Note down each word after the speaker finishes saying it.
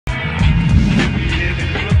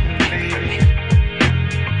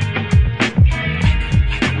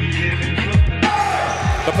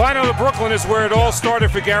Brooklyn is where it all started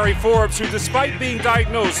for Gary Forbes, who, despite being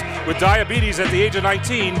diagnosed with diabetes at the age of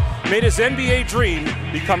 19, made his NBA dream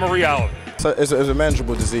become a reality. So it's a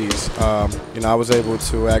manageable disease. I was able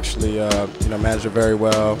to actually, manage it very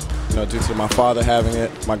well. Due to my father having it,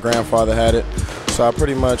 my grandfather had it. So I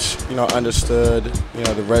pretty much, understood,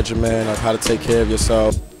 the regimen of how to take care of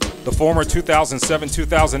yourself. The former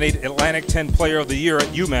 2007-2008 Atlantic 10 Player of the Year at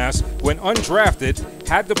UMass, when undrafted,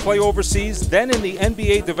 had to play overseas, then in the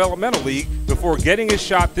NBA Developmental League, before getting his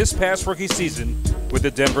shot this past rookie season with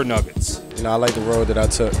the Denver Nuggets. I like the road that I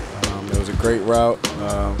took. It was a great route,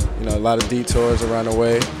 a lot of detours around the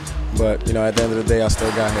way, but at the end of the day I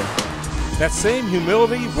still got here. That same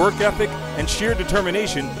humility, work ethic, and sheer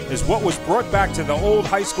determination is what was brought back to the old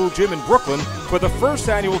high school gym in Brooklyn for the first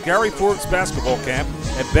annual Gary Forbes basketball camp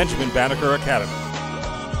at Benjamin Banneker Academy.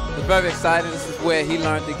 I'm very excited. This is where he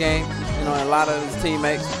learned the game, and a lot of his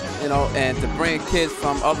teammates, and to bring kids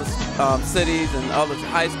from other cities and other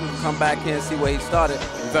high schools to come back here and see where he started,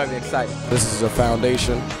 I'm very excited. This is a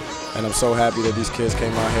foundation, and I'm so happy that these kids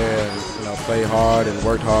came out here and played hard and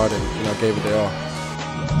worked hard and gave it their all.